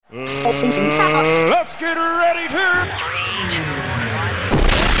Let's get ready to...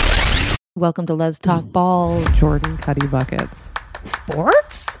 Welcome to Let's Talk Balls. Jordan Cuddy Buckets.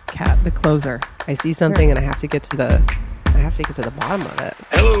 Sports? Cat the closer. I see something and I have to get to the bottom of it.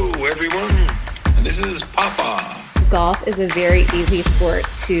 Hello, everyone. This is Papa. Golf is a very easy sport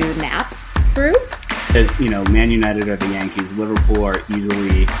to nap through. Man United or the Yankees, Liverpool are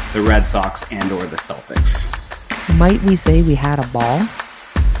easily the Red Sox and or the Celtics. Might we say we had a ball?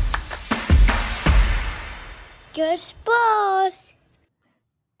 Good sports.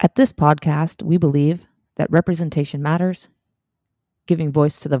 At this podcast, we believe that representation matters, giving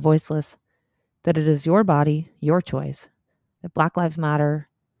voice to the voiceless, that it is your body, your choice, that Black Lives Matter,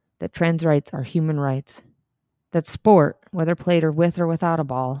 that trans rights are human rights, that sport, whether played or with or without a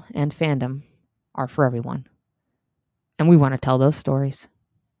ball, and fandom are for everyone. And we want to tell those stories.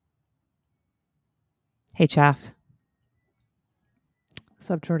 Hey, Chaff.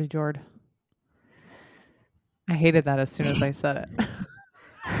 What's up, Jordy Jord? I hated that as soon as I said it.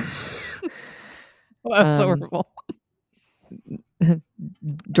 Well, that's horrible. Jordy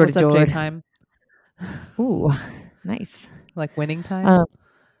What's up, Jord. J-time? Ooh, nice. Like winning time?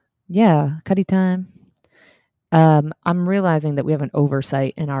 Yeah, Cuddy time. I'm realizing that we have an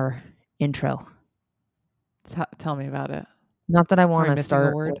oversight in our intro. Tell me about it. Not that I want to missing a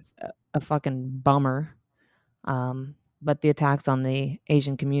start word? with a fucking bummer, but the attacks on the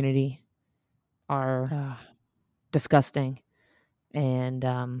Asian community are disgusting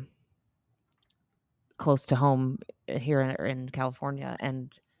and close to home here in California,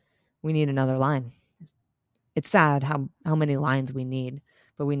 and we need another line. It's sad how many lines we need,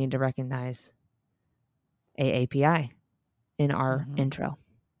 but we need to recognize AAPI in our intro.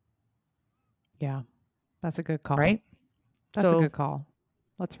 Yeah, that's a good call. Right? That's a good call.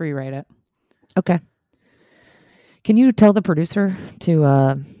 Let's rewrite it. Okay. Can you tell the producer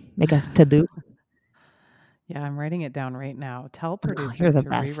to make a to-do? Yeah, I'm writing it down right now. Tell producer you're the to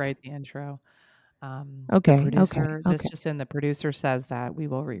best. rewrite the intro. Okay. This just in, the producer says that we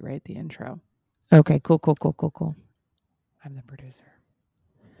will rewrite the intro. Okay, cool. I'm the producer.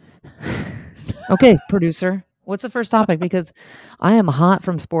 Okay, producer. What's the first topic? Because I am hot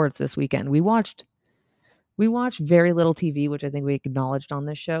from sports this weekend. We watched very little TV, which I think we acknowledged on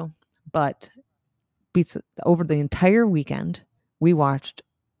this show. But over the entire weekend, we watched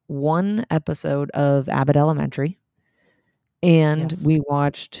one episode of Abbott Elementary, and we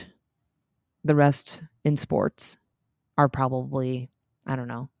watched the rest in sports are probably, I don't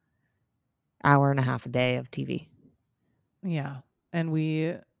know, hour and a half a day of TV. Yeah. And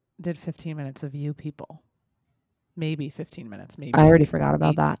we did 15 minutes of You People. Maybe 15 minutes. Maybe. I already forgot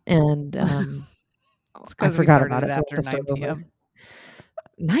about that. And I forgot about it. After 9 p.m.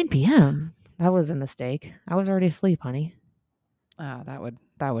 9 p.m.? That was a mistake. I was already asleep, honey. That would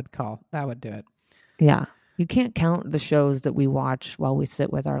do it. Yeah. You can't count the shows that we watch while we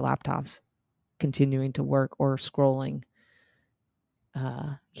sit with our laptops continuing to work or scrolling.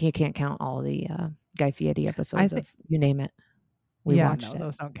 You can't count all the Guy Fieri episodes of you name it. We watched it.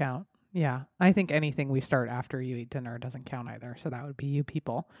 Those don't count. Yeah. I think anything we start after you eat dinner doesn't count either. So that would be You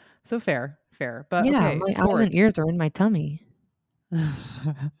People. So fair. But yeah, okay, my eyes and ears are in my tummy.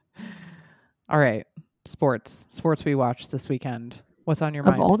 All right. Sports we watched this weekend. What's on your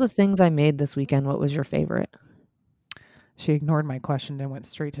mind? Of all the things I made this weekend, what was your favorite? She ignored my question and went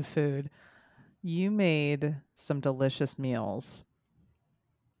straight to food. You made some delicious meals.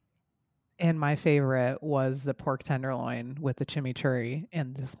 And my favorite was the pork tenderloin with the chimichurri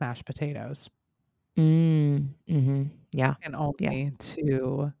and the smashed potatoes. Yeah. And only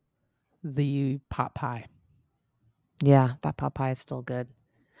to the pot pie. Yeah, that pot pie is still good.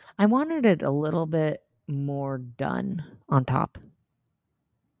 I wanted it a little bit more done on top.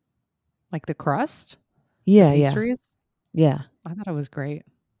 Like the crust? Yeah, the pastries? Yeah. I thought it was great.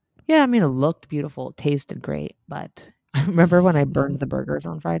 Yeah, I mean, it looked beautiful. It tasted great. But I remember when I burned the burgers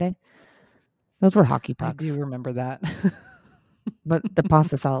on Friday? Those were hockey pucks. I do remember that. But the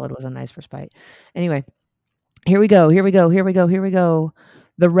pasta salad was a nice respite. Anyway, here we go. The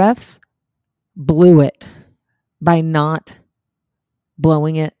refs blew it by not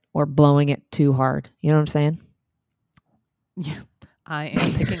blowing it or blowing it too hard. You know what I'm saying? Yeah. I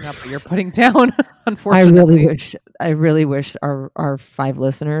am picking up what you're putting down, unfortunately. I really wish our 5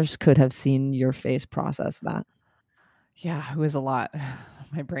 listeners could have seen your face process that. Yeah, it was a lot.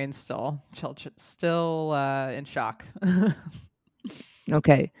 My brain's still in shock.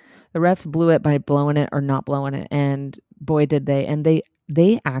 Okay. The refs blew it by blowing it or not blowing it. And boy, did they. And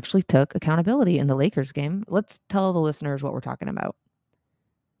they actually took accountability in the Lakers game. Let's tell the listeners what we're talking about.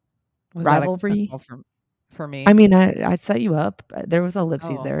 Was Rivalry. for me. I mean, I set you up. There was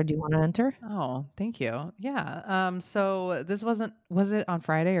ellipses Oh. there. Do you want to enter? Oh, thank you. Yeah. So this was it on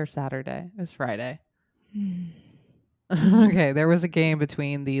Friday or Saturday? It was Friday. Okay, there was a game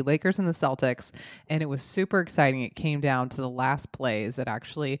between the Lakers and the Celtics, and it was super exciting. It came down to the last plays. It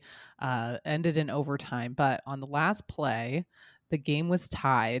actually ended in overtime, but on the last play, the game was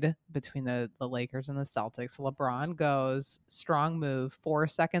tied between the Lakers and the Celtics. LeBron goes, strong move, 4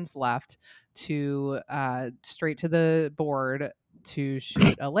 seconds left to straight to the board to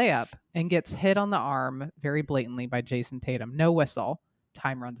shoot a layup and gets hit on the arm very blatantly by Jason Tatum. No whistle.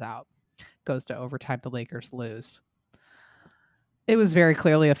 Time runs out. Goes to overtime. The Lakers lose. It was very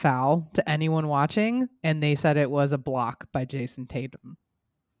clearly a foul to anyone watching, and they said it was a block by Jason Tatum.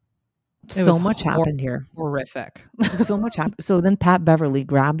 So much happened here. Horrific. So much happened. So then Pat Beverly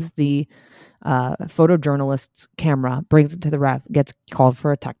grabs the photojournalist's camera, brings it to the ref, gets called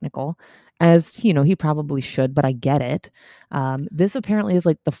for a technical, as you know, he probably should, but I get it. This apparently is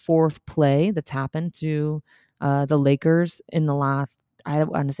like the 4th play that's happened to the Lakers in the last, I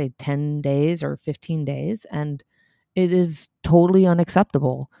want to say 10 days or 15 days. And it is totally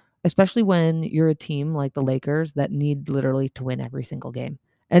unacceptable, especially when you're a team like the Lakers that need literally to win every single game.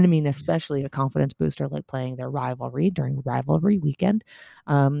 And I mean, especially a confidence booster like playing their rivalry during rivalry weekend.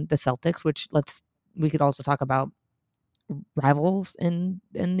 The Celtics, which we could also talk about rivals in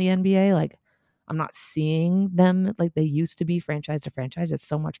the NBA. Like, I'm not seeing them like they used to be franchise to franchise. It's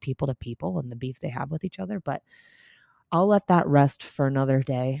so much people to people and the beef they have with each other. But I'll let that rest for another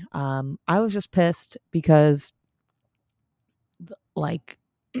day. I was just pissed because like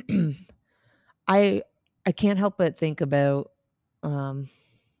I can't help but think about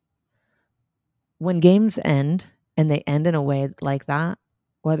when games end and they end in a way like that,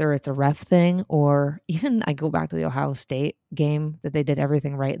 whether it's a ref thing or even I go back to the Ohio State game that they did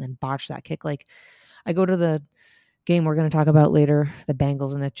everything right and then botched that kick. Like, I go to the game we're going to talk about later, the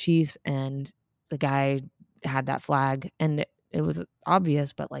Bengals and the Chiefs, and the guy had that flag and it was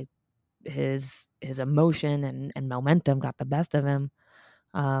obvious, but like his emotion and momentum got the best of him.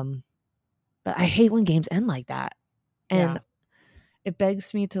 But I hate when games end like that. And it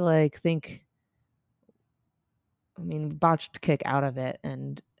begs me to like think, I mean, botched kick out of it.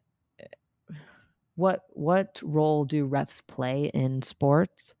 And what role do refs play in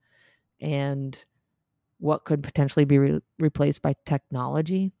sports, and what could potentially be replaced by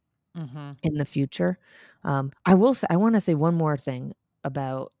technology in the future? I want to say one more thing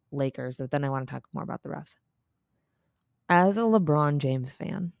about Lakers, but then I want to talk more about the refs. As a LeBron James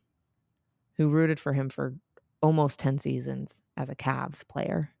fan who rooted for him for almost 10 seasons as a Cavs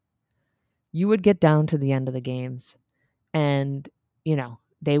player, you would get down to the end of the games and, you know,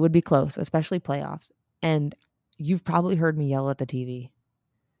 they would be close, especially playoffs. And you've probably heard me yell at the TV.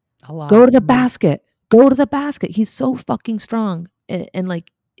 A lot. Go to the basket. Go to the basket. He's so fucking strong. And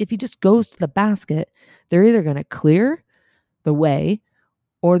like, if he just goes to the basket, they're either going to clear the way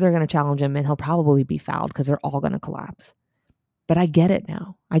or they're going to challenge him and he'll probably be fouled because they're all going to collapse. But I get it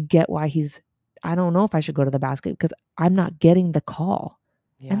now. I get why I don't know if I should go to the basket because I'm not getting the call.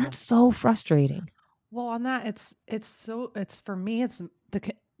 Yeah. And that's so frustrating. Well, on that, it's for me, it's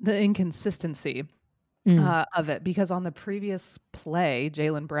the inconsistency of it, because on the previous play,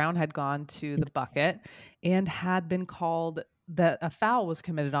 Jaylen Brown had gone to the bucket and had been called that a foul was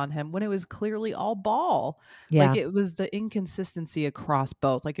committed on him when it was clearly all ball. Yeah. Like, it was the inconsistency across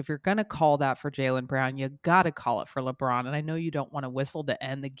both. Like, if you're going to call that for Jaylen Brown, you got to call it for LeBron. And I know you don't want to whistle to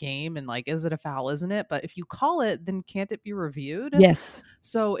end the game and like, is it a foul? Isn't it? But if you call it, then can't it be reviewed? Yes.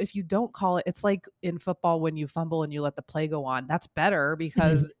 So if you don't call it, it's like in football when you fumble and you let the play go on. That's better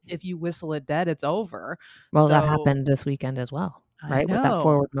because if you whistle it dead, it's over. Well, that happened this weekend as well, right? With that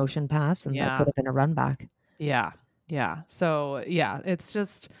forward motion pass, and that could have been a run back. Yeah. Yeah. So yeah, it's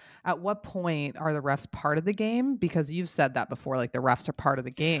just, at what point are the refs part of the game? Because you've said that before, like the refs are part of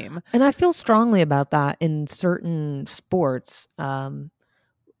the game. And I feel strongly about that in certain sports,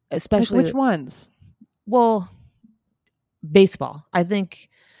 especially like which ones? Well, baseball. I think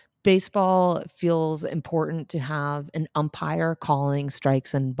baseball feels important to have an umpire calling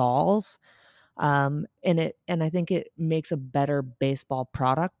strikes and balls. And I think it makes a better baseball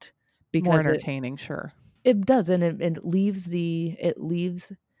product because more entertaining, sure. It does, and it leaves the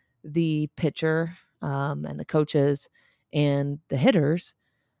pitcher and the coaches and the hitters.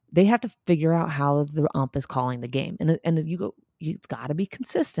 They have to figure out how the ump is calling the game, and it's got to be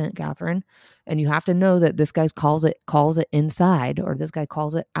consistent, Catherine. And you have to know that this guy calls it inside, or this guy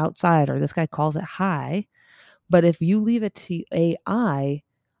calls it outside, or this guy calls it high. But if you leave it to AI,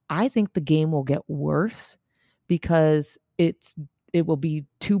 I think the game will get worse because it will be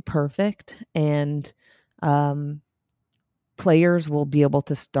too perfect, and Players will be able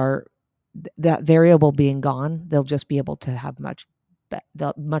to start that variable being gone. They'll just be able to have much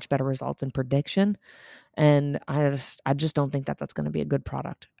better results in prediction. And I just don't think that that's going to be a good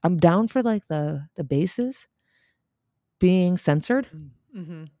product. I'm down for like the bases being censored.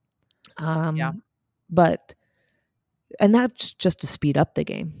 Mm-hmm. But and that's just to speed up the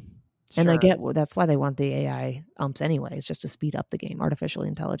game. And I Sure. get that's why they want the AI umps anyway, is just to speed up the game, artificially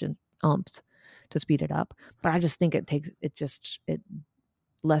intelligent umps to speed it up. But I just think it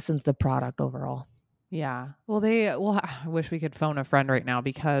lessens the product overall. Yeah. Well, I wish we could phone a friend right now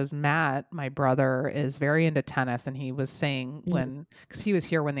because Matt, my brother, is very into tennis. And he was saying because he was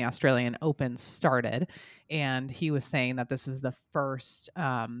here when the Australian Open started, and he was saying that this is the first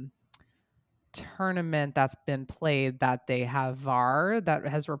tournament that's been played that they have VAR that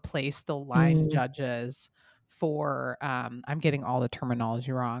has replaced the line judges for I'm getting all the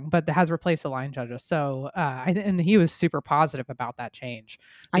terminology wrong, but that has replaced the line judges. So and he was super positive about that change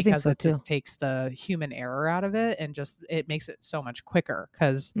I think because so it too. just takes the human error out of it and just it makes it so much quicker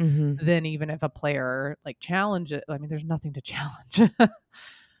because Mm-hmm. then even if a player like challenges, I mean, there's nothing to challenge.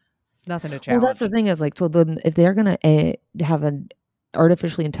 It's nothing to challenge. Well, that's the thing is like, so then if they're going to have an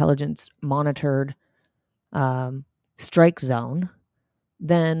artificially intelligence monitored strike zone,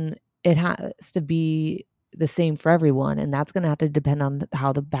 then it has to be the same for everyone. And that's going to have to depend on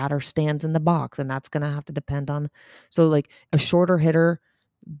how the batter stands in the box. And that's going to have to depend on, so like a shorter hitter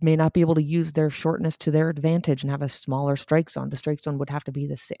may not be able to use their shortness to their advantage and have a smaller strike zone. The strike zone would have to be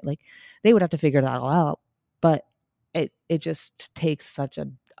the same. Like they would have to figure that all out. But it just takes such a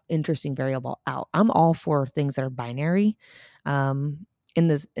interesting variable out. I'm all for things that are binary, in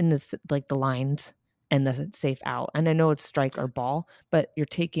this like the lines and the safe out. And I know it's strike or ball, but you're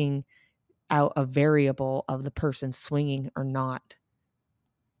taking out a variable of the person swinging or not.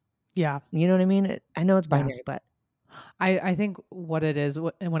 Yeah. You know what I mean? I know it's binary, but I think what it is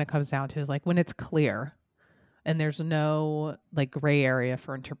when it comes down to is like when it's clear and there's no like gray area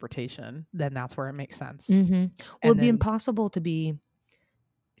for interpretation, then that's where it makes sense. well, it'd be impossible to be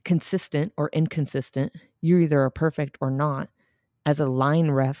consistent or inconsistent. You either are perfect or not as a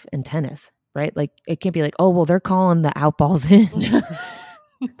line ref in tennis, right? Like it can't be like, oh, well, they're calling the out balls in.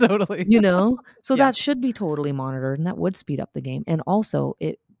 Totally. You know? So Yeah. that should be totally monitored and that would speed up the game. And also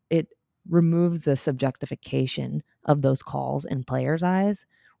it removes the subjectification of those calls in players' eyes,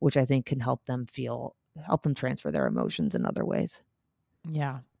 which I think can help them transfer their emotions in other ways.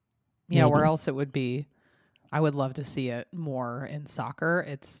 Yeah. Yeah. Maybe. Where else it would be, I would love to see it more in soccer.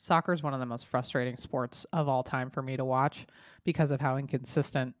 Soccer is one of the most frustrating sports of all time for me to watch because of how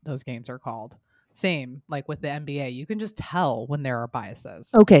inconsistent those games are called. Same like with the NBA. You can just tell when there are biases.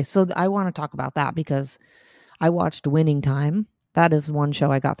 Okay, so I want to talk about that because I watched Winning Time. That is one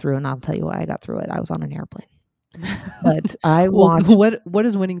show I got through, and I'll tell you why I got through it. I was on an airplane. But I watched... What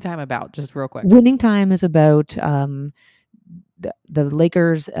is Winning Time about? Just real quick. Winning Time is about the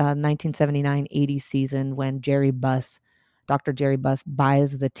Lakers 1979-80 season when Dr. Jerry Buss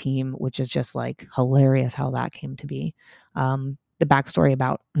buys the team, which is just like hilarious how that came to be. The backstory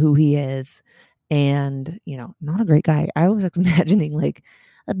about who he is, and not a great guy. I was imagining like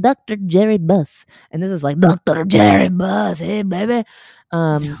a Dr. Jerry Buss, and this is like Dr. Jerry Buss, hey baby.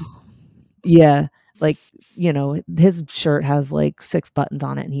 Yeah, like his shirt has like 6 buttons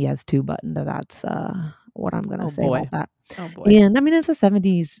on it, and he has 2 buttons. That's what I'm gonna say about that. Oh boy. And I mean, it's the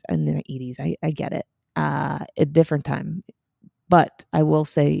 70s and the 80s. I get it. A different time. But I will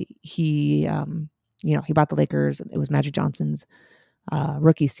say he bought the Lakers. It was Magic Johnson's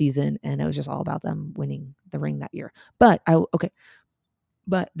rookie season, and it was just all about them winning the ring that year. But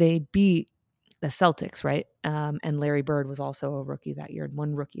they beat the Celtics, right? And Larry Bird was also a rookie that year and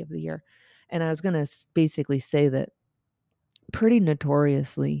won Rookie of the Year. And I was going to basically say that pretty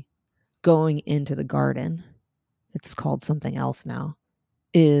notoriously going into the Garden, it's called something else now,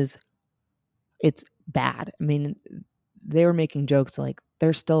 it's bad. I mean, they were making jokes like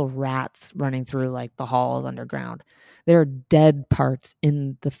there's still rats running through like the halls underground. There are dead parts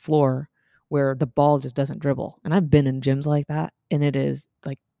in the floor where the ball just doesn't dribble. And I've been in gyms like that, and it is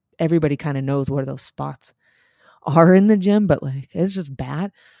like everybody kind of knows where those spots are in the gym, but like it's just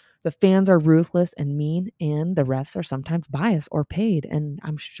bad. The fans are ruthless and mean, and the refs are sometimes biased or paid. And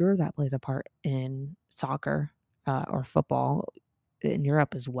I'm sure that plays a part in soccer or football in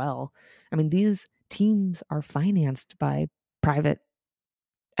Europe as well. I mean, these teams are financed by private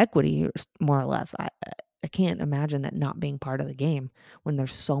equity, more or less. I can't imagine that not being part of the game when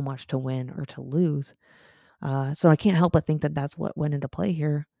there's so much to win or to lose. So I can't help but think that that's what went into play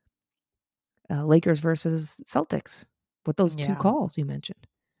here. Lakers versus Celtics with those 2 calls you mentioned.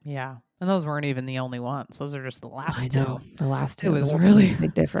 Yeah. And those weren't even the only ones. Those are just the last I two. know. The last two. It was That's really a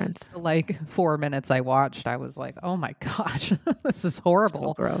big difference. like 4 minutes I watched. I was like, oh my gosh, this is So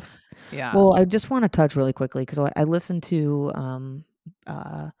horrible. gross. Yeah. Well, I just want to touch really quickly because I listened to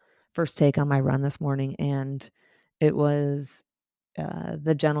First Take on my run this morning, and it was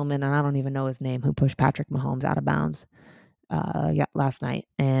the gentleman, and I don't even know his name, who pushed Patrick Mahomes out of bounds last night,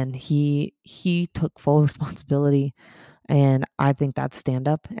 and he took full responsibility, and I think that's stand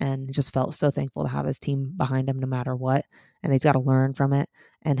up, and just felt so thankful to have his team behind him no matter what, and he's got to learn from it.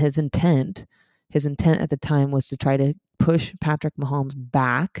 And his intent at the time was to try to push Patrick Mahomes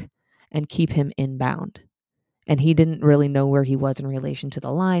back and keep him inbound. And he didn't really know where he was in relation to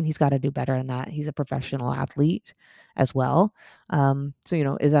the line. He's got to do better than that. He's a professional athlete as well.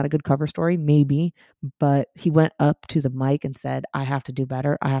 So, is that a good cover story? Maybe. But he went up to the mic and said, I have to do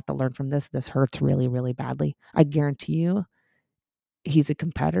better. I have to learn from this. This hurts really, really badly. I guarantee you he's a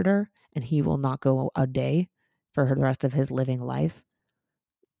competitor, and he will not go a day for the rest of his living life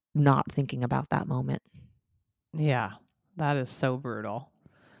not thinking about that moment. Yeah. That is so brutal.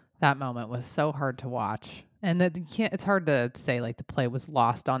 That moment was so hard to watch. And that it's hard to say like the play was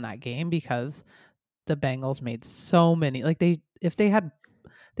lost on that game because the Bengals made so many, like they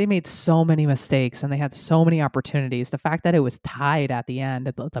made so many mistakes and they had so many opportunities. The fact that it was tied at the end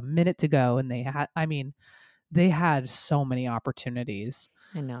at the minute to go, and they had so many opportunities.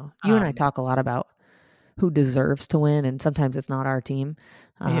 I know. You and I talk a lot about who deserves to win, and sometimes it's not our team.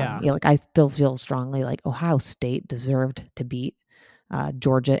 Like I still feel strongly like Ohio State deserved to beat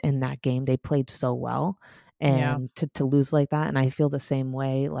Georgia in that game. They played so well, and to lose like that. And I feel the same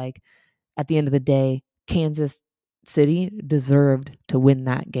way. Like at the end of the day, Kansas City deserved to win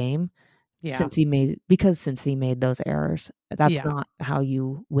that game. Since he made those errors. That's not how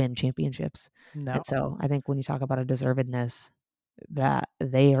you win championships. No. And so I think when you talk about a deservedness, that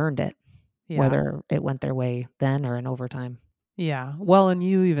they earned it, Yeah. whether it went their way then or in overtime. Yeah. Well, and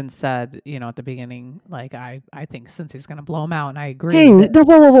you even said, at the beginning, like, I think since he's going to blow him out, and I agree. Hey,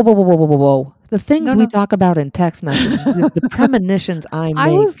 whoa. The things we talk about in text messages, the premonitions I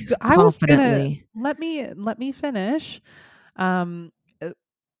make confidently. Let me finish.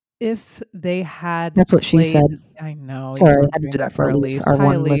 If they had That's what she said. I know. Sorry, I had to do that for Elise, our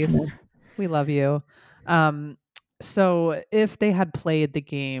one listener. We love you. So if they had played the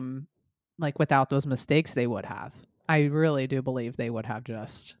game like without those mistakes, they would have. I really do believe they would have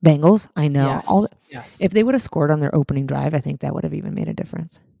just Bengals. I know. Yes. If they would have scored on their opening drive, I think that would have even made a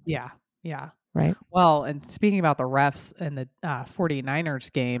difference. Yeah. Yeah. Right. Well, and speaking about the refs in the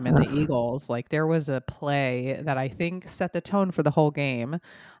 49ers game and the Eagles, like there was a play that I think set the tone for the whole game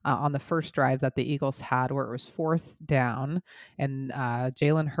on the first drive that the Eagles had, where it was 4th down and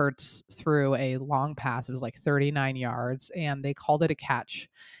Jalen Hurts threw a long pass. It was like 39 yards and they called it a catch.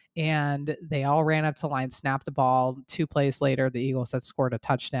 And they all ran up to line, snapped the ball. 2 plays later, the Eagles had scored a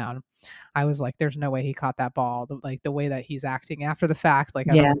touchdown. I was like, there's no way he caught that ball. Like the way that he's acting after the fact,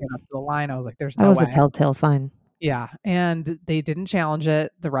 like I don't get up to the line. I was like, there's no way. That was a telltale sign. Yeah. And they didn't challenge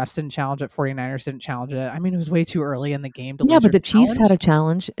it. The refs didn't challenge it. 49ers didn't challenge it. I mean, it was way too early in the game to lose. But the Chiefs had a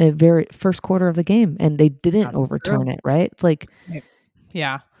challenge at very first quarter of the game and they didn't overturn it, right? It's like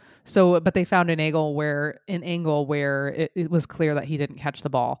yeah. So, but they found an angle where it was clear that he didn't catch the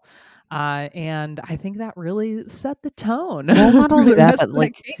ball. And I think that really set the tone. Well, not only that, but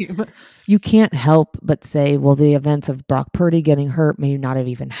like you can't help but say, well, the events of Brock Purdy getting hurt may not have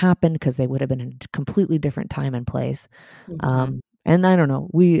even happened because they would have been in a completely different time and place. Mm-hmm. And I don't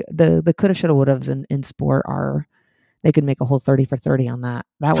know, the coulda, shoulda, wouldas in sport they could make a whole 30 for 30 on that.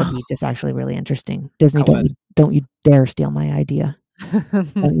 That would be just actually really interesting. Disney, don't you dare steal my idea.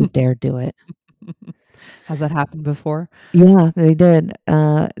 Don't you dare do it. Has that happened before? Yeah, they did.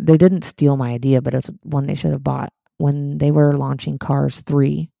 They didn't steal my idea, but it's one they should have bought when they were launching Cars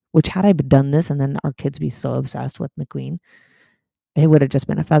 3, which had I done this and then our kids be so obsessed with McQueen, it would have just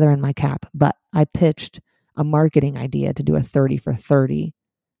been a feather in my cap. But I pitched a marketing idea to do a 30 for 30,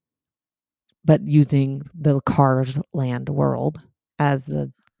 but using the Cars Land world as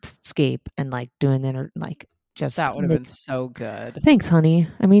the scape and like doing that would have been so good. Thanks, honey.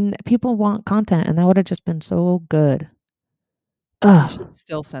 I mean, people want content, and that would have just been so good. I should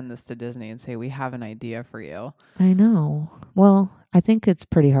still send this to Disney and say, we have an idea for you. I know. Well, I think it's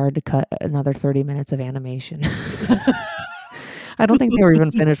pretty hard to cut another 30 minutes of animation. I don't think they were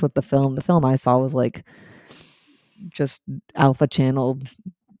even finished with the film. The film I saw was like just alpha channel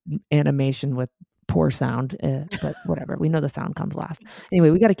animation with poor sound, but whatever. We know the sound comes last. Anyway,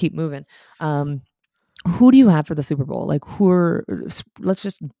 we got to keep moving. Who do you have for the Super Bowl? Like let's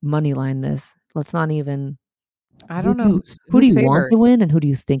just money line this. Let's not even I don't know Who do who's you want favorite. to win, and who do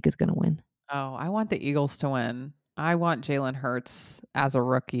you think is going to win? Oh, I want the Eagles to win. I want Jalen Hurts as a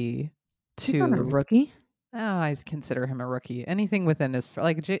rookie He's not a to. rookie. Oh, I consider him a rookie. Anything within his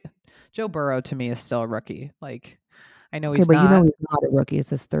like Joe Burrow to me is still a rookie. Like I know Okay, he's but you know not. he's not a rookie. It's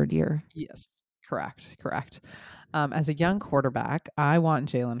his third year. Yes, correct. As a young quarterback, I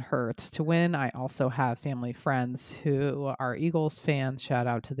want Jalen Hurts to win. I also have family friends who are Eagles fans. Shout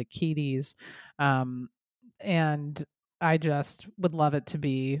out to the Keaties. And I just would love it to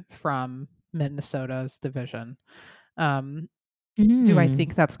be from Minnesota's division. Do I Mm.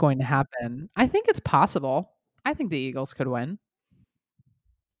 think that's going to happen? I think it's possible. I think the Eagles could win.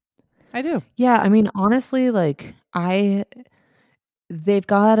 I do. Yeah, I mean, honestly, like they've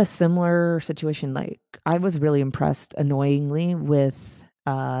got a similar situation. Like I was really impressed, annoyingly, with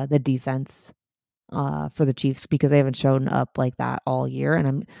the defense for the Chiefs because they haven't shown up like that all year.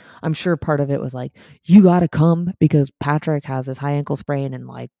 And I'm sure part of it was like, you got to come because Patrick has this high ankle sprain, and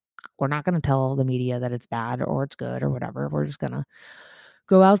like we're not going to tell the media that it's bad or it's good or whatever. We're just gonna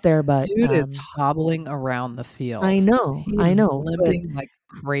go out there. But Dude is hobbling around the field. I know, He's but limping like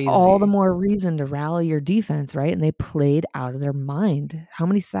all the crazy. more reason to rally your defense, right? And they played out of their mind. How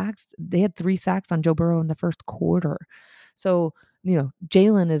many sacks? They had 3 sacks on Joe Burrow in the first quarter. So,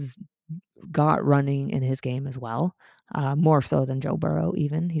 Jalen has got running in his game as well, more so than Joe Burrow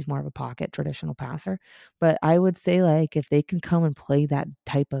even. He's more of a pocket traditional passer. But I would say, like, if they can come and play that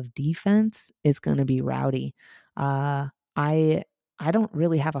type of defense, it's going to be rowdy. I don't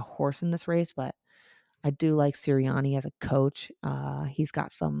really have a horse in this race, but I do like Sirianni as a coach. He's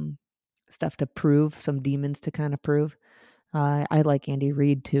got some stuff to prove, some demons to kind of prove. I like Andy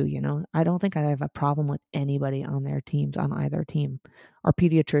Reid too. I don't think I have a problem with anybody on their teams, on either team. Our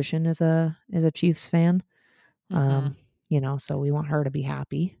pediatrician is a Chiefs fan. Mhm. So we want her to be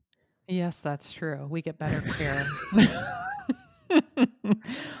happy. Yes, that's true. We get better care.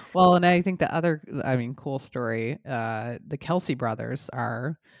 Well, and I think the other, cool story, the Kelsey brothers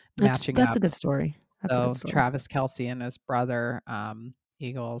are matching That's up. a good story. That's a So good story. Travis Kelsey and his brother,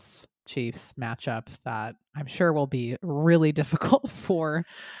 Eagles Chiefs matchup that I'm sure will be really difficult for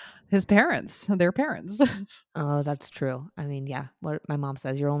their parents. Oh, that's true. I mean, yeah, what my mom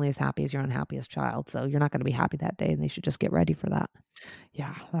says, you're only as happy as your unhappiest child. So you're not going to be happy that day, and they should just get ready for that.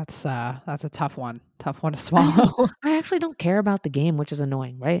 Yeah, that's a tough one to I know. swallow. I actually don't care about the game, which is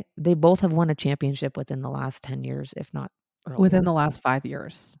annoying, right? They both have won a championship within the last 10 years, if not earlier. Within the last 5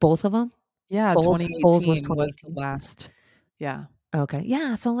 years. Both of them? Yeah, Foles was 2018 was the 2018. last. Yeah. Okay.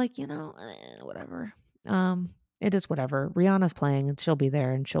 Yeah, so like, whatever. It is whatever. Rihanna's playing and she'll be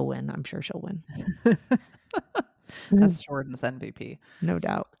there and she'll win. I'm sure she'll win. That's Jordan's MVP. No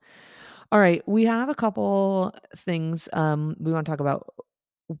doubt. All right, we have a couple things we want to talk about.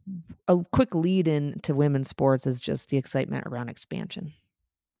 A quick lead in to women's sports is just the excitement around expansion.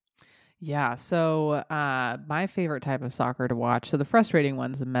 Yeah, so my favorite type of soccer to watch. So the frustrating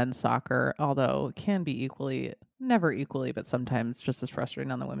one's the men's soccer, although it can be never equally, but sometimes just as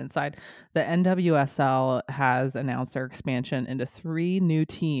frustrating on the women's side. The NWSL has announced their expansion into 3 new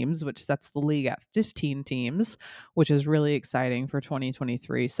teams, which sets the league at 15 teams, which is really exciting for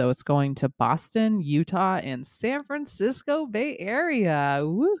 2023. So it's going to Boston, Utah, and San Francisco Bay Area.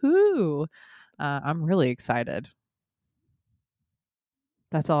 Woohoo! I'm really excited.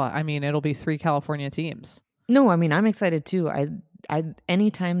 That's all. I mean, it'll be 3 California teams. No, I mean, I'm excited too. I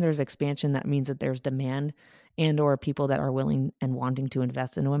anytime there's expansion, that means that there's demand and or people that are willing and wanting to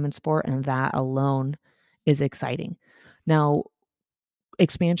invest in a women's sport, and that alone is exciting. Now,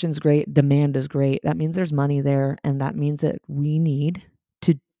 expansion's great, demand is great. That means there's money there, and that means that we need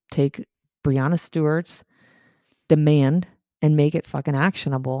to take Breanna Stewart's demand and make it fucking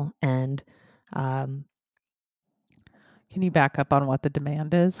actionable. And Can you back up on what the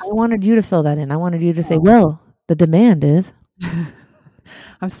demand is? I wanted you to fill that in. I wanted you to say, well, the demand is.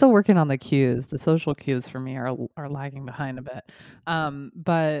 I'm still working on the cues. The social cues for me are lagging behind a bit.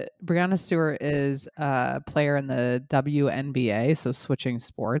 But Breanna Stewart is a player in the WNBA, so switching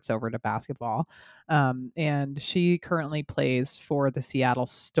sports over to basketball. And she currently plays for the Seattle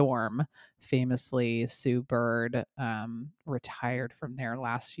Storm. Famously, Sue Bird retired from there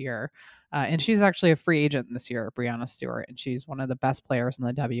last year. And she's actually a free agent this year, Breanna Stewart, and she's one of the best players in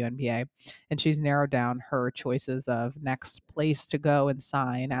the WNBA. And she's narrowed down her choices of next place to go and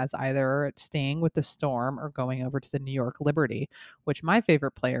sign as either staying with the Storm or going over to the New York Liberty, which my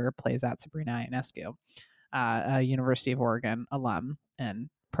favorite player plays at, Sabrina Ionescu, a University of Oregon alum and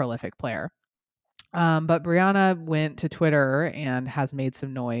prolific player. But Brianna went to Twitter and has made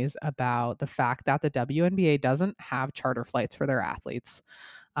some noise about the fact that the WNBA doesn't have charter flights for their athletes.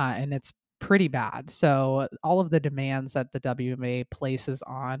 And it's pretty bad. So all of the demands that the WMA places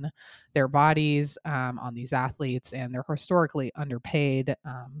on their bodies, on these athletes, and they're historically underpaid.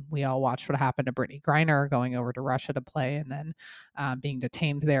 We all watched what happened to Brittany Griner going over to Russia to play and then being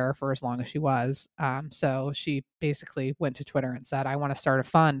detained there for as long as she was. So she basically went to Twitter and said, I want to start a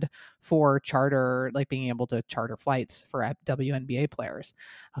fund for charter, like being able to charter flights for WNBA players.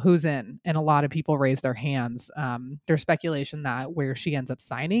 Who's in? And a lot of people raised their hands. There's speculation that where she ends up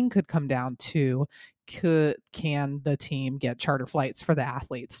signing could come down to can the team get charter flights for the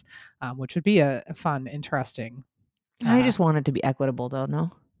athletes, which would be a fun, interesting. I just want it to be equitable, though.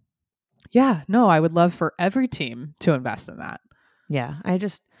 No. Yeah, no, I would love for every team to invest in that. Yeah,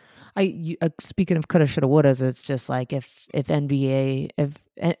 speaking of coulda, shoulda, wouldas, it's just like if WNBA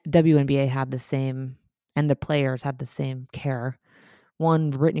had the same and the players had the same care,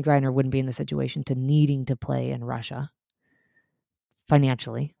 one, Brittany Griner wouldn't be in the situation to needing to play in Russia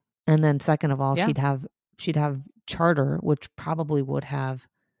financially, and then second of all, Yeah. she'd have charter, which probably would have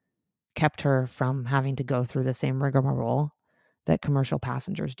kept her from having to go through the same rigmarole that commercial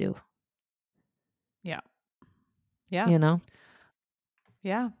passengers do. Yeah. Yeah. You know?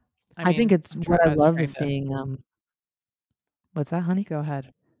 Yeah. I think it's what I love is seeing. What's that, honey? Go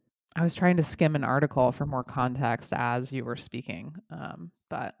ahead. I was trying to skim an article for more context as you were speaking,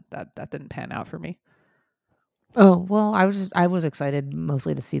 but that didn't pan out for me. Oh, well, I was excited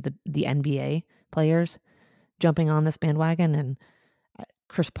mostly to see the NBA players jumping on this bandwagon, and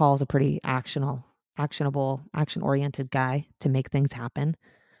Chris Paul's a pretty actionable, action-oriented guy to make things happen.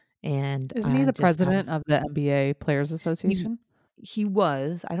 And isn't he the president of the NBA Players Association? He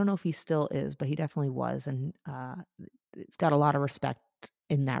was. I don't know if he still is, but he definitely was, and it's got a lot of respect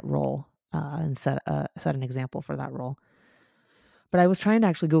in that role, and set an example for that role. But I was trying to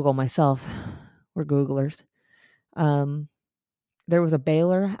actually Google myself. We're Googlers. There was a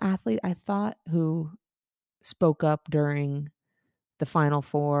Baylor athlete, I thought, who spoke up during the Final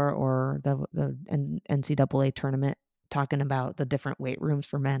Four or the NCAA tournament, talking about the different weight rooms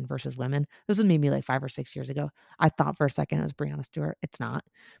for men versus women. This was maybe like 5 or 6 years ago. I thought for a second it was Breanna Stewart. It's not,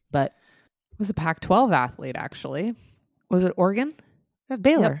 but it was a Pac-12 athlete, actually. Was it Oregon? That's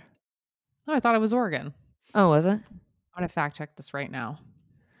Baylor. Yep. No, I thought it was Oregon. Oh, was it? I'm going to fact check this right now.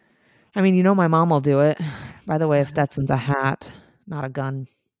 I mean, my mom will do it. By the way, a Stetson's a hat, not a gun.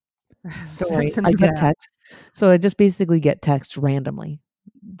 Don't worry. I get text. So I just basically get text randomly,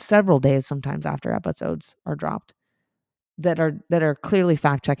 several days sometimes after episodes are dropped, that are clearly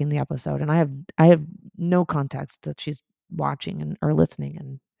fact checking the episode, and I have no context that she's watching or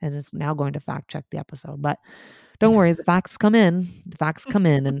listening, and is now going to fact check the episode. But don't worry, the facts come in.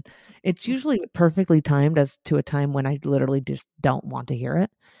 And it's usually perfectly timed as to a time when I literally just don't want to hear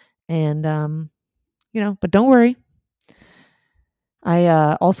it. And but don't worry.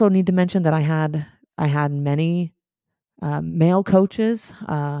 I also need to mention that I had many male coaches.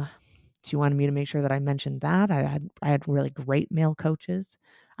 She wanted me to make sure that I mentioned that. I had really great male coaches.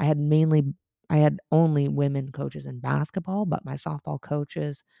 I had only women coaches in basketball, but my softball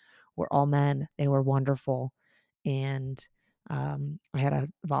coaches were all men. They were wonderful. And I had a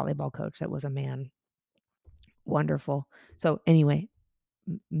volleyball coach that was a man. Wonderful. So anyway,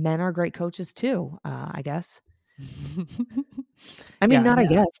 men are great coaches too, I guess. I mean, I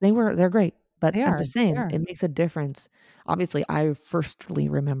guess they're great, but I'm just saying it makes a difference. Obviously, I firstly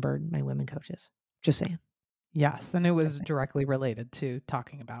remembered my women coaches. Just saying. Yes, and it was directly related to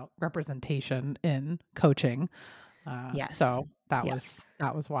talking about representation in coaching. Yes. So that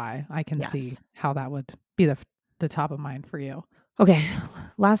was why I can see how that would be the top of mind for you. Okay.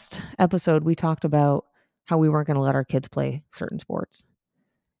 Last episode, we talked about how we weren't going to let our kids play certain sports.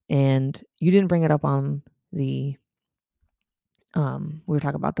 And you didn't bring it up on the, we were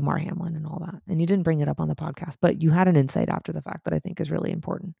talking about Damar Hamlin and all that. And you didn't bring it up on the podcast, but you had an insight after the fact that I think is really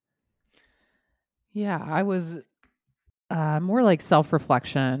important. Yeah, I was more like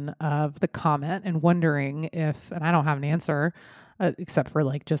self-reflection of the comment and wondering if, and I don't have an answer except for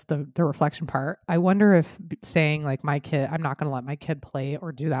like just the reflection part. I wonder if saying like my kid, I'm not going to let my kid play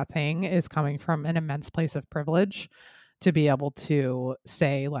or do that thing is coming from an immense place of privilege to be able to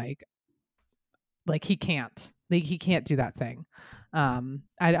say like he can't do that thing.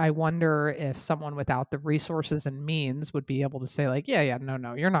 I wonder if someone without the resources and means would be able to say like,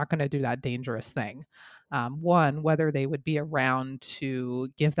 no, you're not going to do that dangerous thing. One, whether they would be around to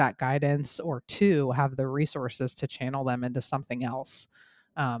give that guidance, or two, have the resources to channel them into something else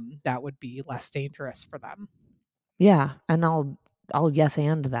that would be less dangerous for them. Yeah. And I'll yes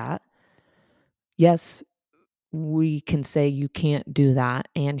and that. Yes, we can say you can't do that.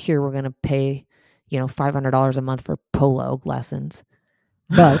 And here we're going to pay, $500 a month for polo lessons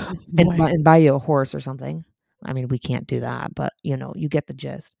but Boy. and buy you a horse or something. I mean, we can't do that, but you know, you get the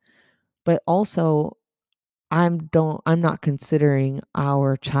gist. But also, I'm not considering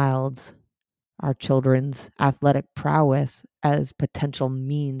our children's athletic prowess as potential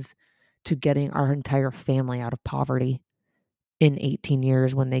means to getting our entire family out of poverty in 18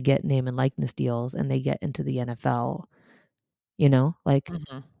 years when they get name and likeness deals and they get into the NFL. You know, like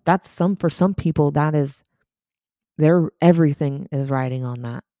Mhm. that's for some people that is their everything is riding on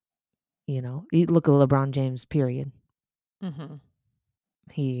that. You know, you look at LeBron James. Period. Mhm.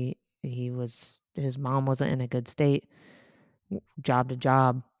 His mom wasn't in a good state. Job to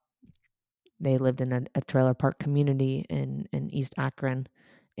job, they lived in a trailer park community in East Akron,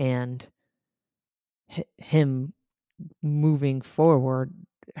 and him moving forward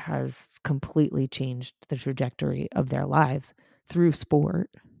has completely changed the trajectory of their lives through sport.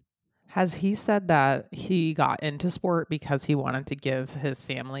 Has he said that he got into sport because he wanted to give his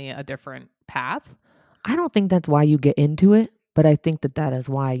family a different path? I don't think that's why you get into it, but I think that is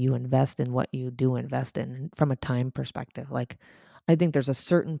why you invest in what you do invest in from a time perspective. Like, I think there's a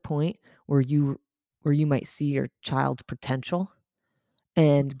certain point where you might see your child's potential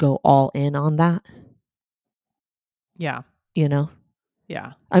and go all in on that, Yeah. you know?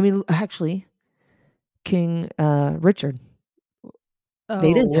 Yeah. I mean, actually, King Richard, they Oh,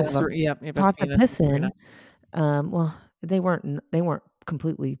 didn't with have a yep, with pot to Venus and piss Serena. in. Well, they weren't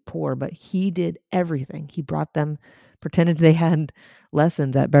completely poor, but he did everything. He brought them, pretended they had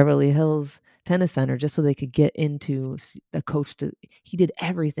lessons at Beverly Hills Tennis Center just so they could get into the coach. He did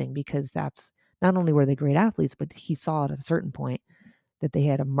everything because that's not only were they great athletes, but he saw at a certain point that they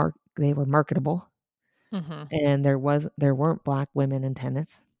had they were marketable, Mhm. and there weren't black women in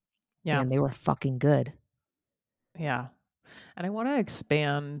tennis, Yeah. and they were fucking good. Yeah. And I want to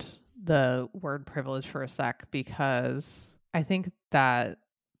expand the word privilege for a sec because I think that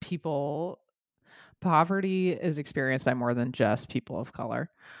poverty is experienced by more than just people of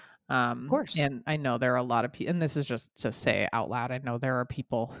color. Of course. And I know there are a lot of people, and this is just to say out loud, I know there are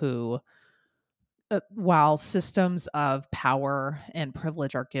people who, while systems of power and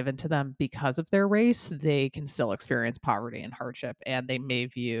privilege are given to them because of their race, they can still experience poverty and hardship. And they may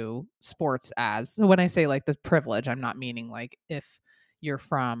view sports as, so when I say like this privilege, I'm not meaning like if you're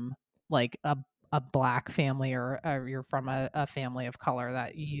from like a black family or you're from a family of color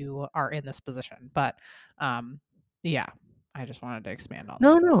that you are in this position. But yeah, I just wanted to expand on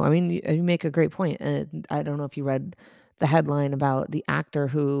that. No. I mean, you make a great point. And I don't know if you read the headline about the actor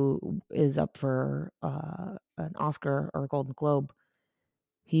who is up for an Oscar or a Golden Globe.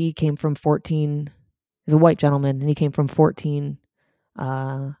 He came from 14. He's a white gentleman, and he came from 14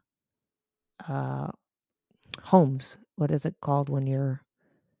 uh, uh, homes. What is it called when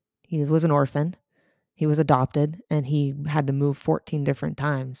he was an orphan. He was adopted, and he had to move 14 different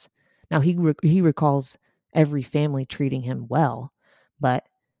times. Now he recalls every family treating him well, but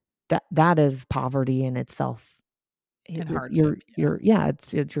that is poverty in itself. And hardship.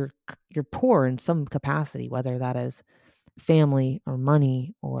 You're poor in some capacity, whether that is family or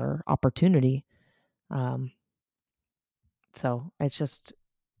money or opportunity. Um, so it's just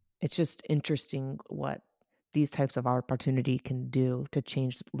interesting what these types of opportunity can do to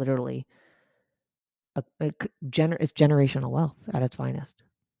change literally it's generational wealth at its finest.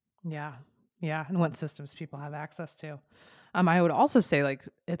 Yeah. Yeah, and what systems people have access to. I would also say like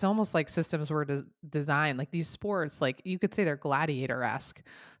it's almost like systems were designed like these sports, like you could say they're gladiator-esque.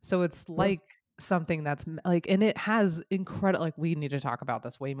 So it's Yeah. like something that's like, and it has incredible, like we need to talk about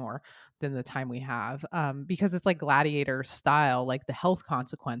this way more than the time we have, because it's like gladiator style, like the health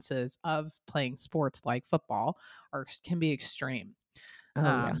consequences of playing sports like football can be extreme. Oh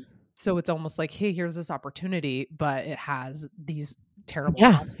yeah. So it's almost like, hey, here's this opportunity, but it has these terrible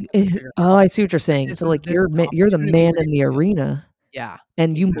Yeah. consequences for your Oh, health. I see what you're saying. So like This is an you're the opportunity man for in the you. arena, Yeah,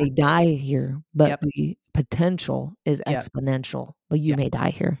 and you may exactly. die here, but Yep, the potential is yep, exponential, but you yep, may die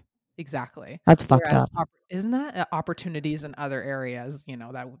here. exactly. That's fucked Whereas up. isn't that opportunities in other areas,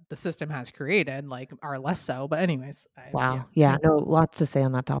 that the system has created, like, are less so, but anyways, yeah. Wow. Yeah, no, lots to say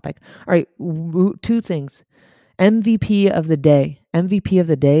on that topic. All right, two things. MVP of the day. MVP of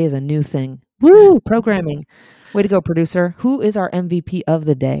the day is a new thing. Woo! Programming. Way to go, producer. Who is our MVP of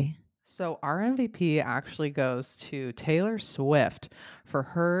the day? So our MVP actually goes to Taylor Swift for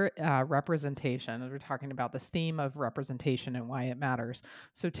her representation. As we're talking about this theme of representation and why it matters.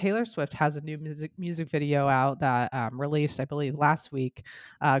 So Taylor Swift has a new music video out that released, I believe, last week.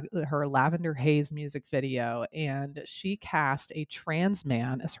 Her Lavender Haze music video, and she cast a trans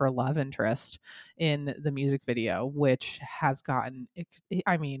man as her love interest in the music video, which has gotten,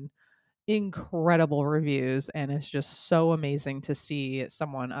 I mean, incredible reviews, and it's just so amazing to see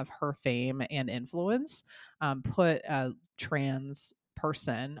someone of her fame and influence put a trans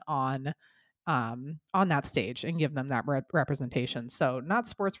person on that stage and give them that representation. So not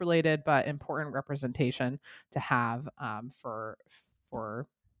sports related, but important representation to have for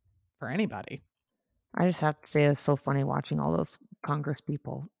anybody. I just have to say it's so funny watching all those Congress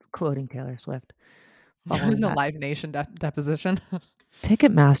people quoting Taylor Swift. Following The that. Live Nation deposition.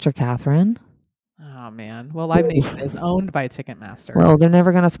 Ticketmaster, Catherine. Oh man. Well, Live Nation is owned by Ticketmaster. Well, they're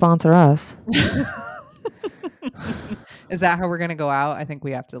never going to sponsor us. Is that how we're going to go out? I think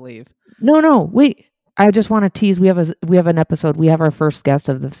we have to leave. No, wait. I just want to tease. We have an episode. We have our first guest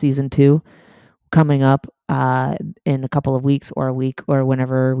of the season 2 coming up in a couple of weeks or a week or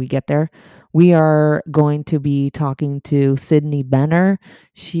whenever we get there. We are going to be talking to Sydney Benner.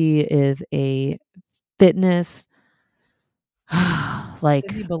 She is a fitness like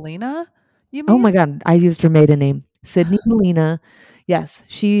Sydney Bellina? You mean? Oh my God, I used her maiden name, Sydney Bellina. Yes,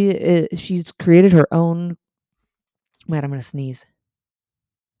 she's created her own. Wait, I'm gonna sneeze.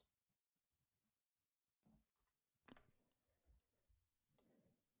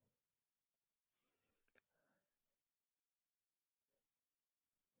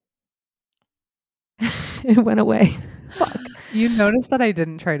 It went away. Fuck. You noticed that I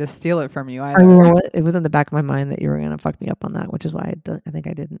didn't try to steal it from you I either. know it was in the back of my mind that you were gonna fuck me up on that, which is why I think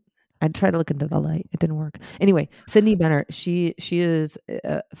I didn't. I tried to look into the light. It didn't work. Anyway, Sydney Benner, she is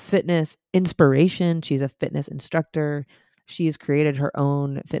a fitness inspiration. She's a fitness instructor. She has created her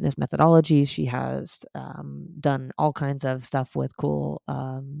own fitness methodologies. She has done all kinds of stuff with cool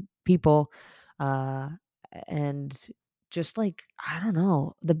people. And just like, I don't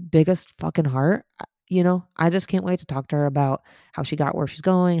know, the biggest fucking heart. I just can't wait to talk to her about how she got where she's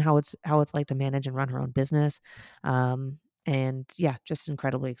going, how it's like to manage and run her own business. And yeah, just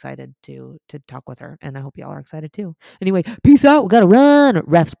incredibly excited to talk with her. And I hope y'all are excited too. Anyway, peace out. We got to run.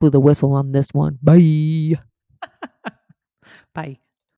 Refs blew the whistle on this one. Bye. Bye.